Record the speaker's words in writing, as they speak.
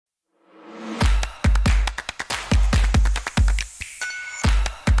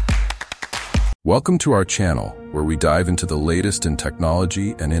Welcome to our channel, where we dive into the latest in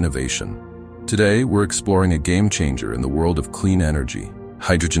technology and innovation. Today, we're exploring a game changer in the world of clean energy,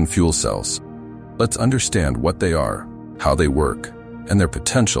 hydrogen fuel cells. Let's understand what they are, how they work, and their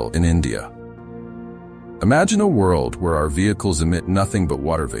potential in India. Imagine a world where our vehicles emit nothing but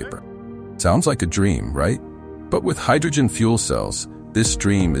water vapor. Sounds like a dream, right? But with hydrogen fuel cells, this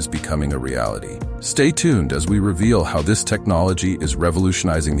dream is becoming a reality. Stay tuned as we reveal how this technology is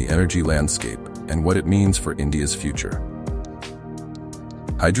revolutionizing the energy landscape and what it means for India's future.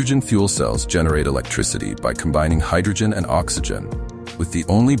 Hydrogen fuel cells generate electricity by combining hydrogen and oxygen, with the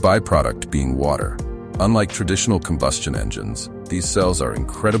only byproduct being water. Unlike traditional combustion engines, these cells are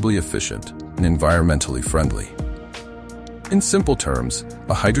incredibly efficient and environmentally friendly. In simple terms,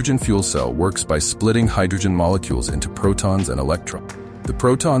 a hydrogen fuel cell works by splitting hydrogen molecules into protons and electrons. The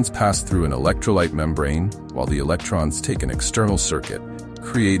protons pass through an electrolyte membrane, while the electrons take an external circuit,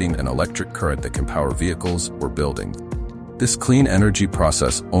 creating an electric current that can power vehicles or buildings. This clean energy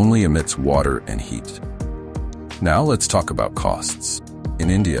process only emits water and heat. Now let's talk about costs. In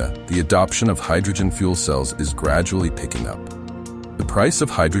India, the adoption of hydrogen fuel cells is gradually picking up. The price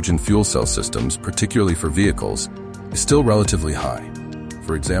of hydrogen fuel cell systems, particularly for vehicles, is still relatively high.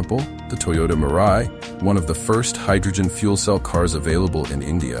 For example, the Toyota Mirai, one of the first hydrogen fuel cell cars available in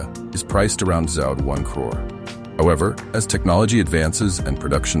India, is priced around 1 crore. However, as technology advances and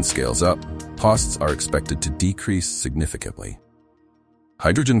production scales up, costs are expected to decrease significantly.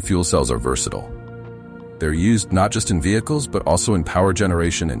 Hydrogen fuel cells are versatile. They're used not just in vehicles, but also in power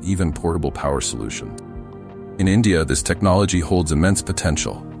generation and even portable power solutions. In India, this technology holds immense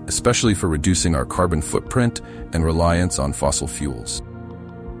potential, especially for reducing our carbon footprint and reliance on fossil fuels.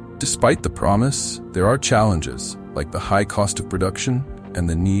 Despite the promise, there are challenges, like the high cost of production and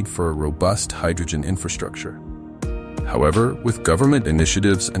the need for a robust hydrogen infrastructure. However, with government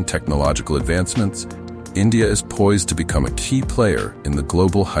initiatives and technological advancements, India is poised to become a key player in the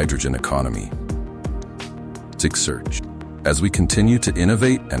global hydrogen economy. Search. As we continue to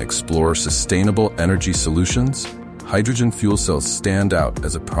innovate and explore sustainable energy solutions, hydrogen fuel cells stand out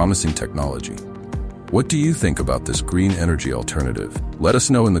as a promising technology. What do you think about this green energy alternative? Let us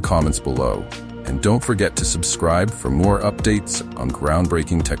know in the comments below, and don't forget to subscribe for more updates on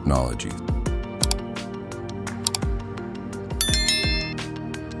groundbreaking technologies.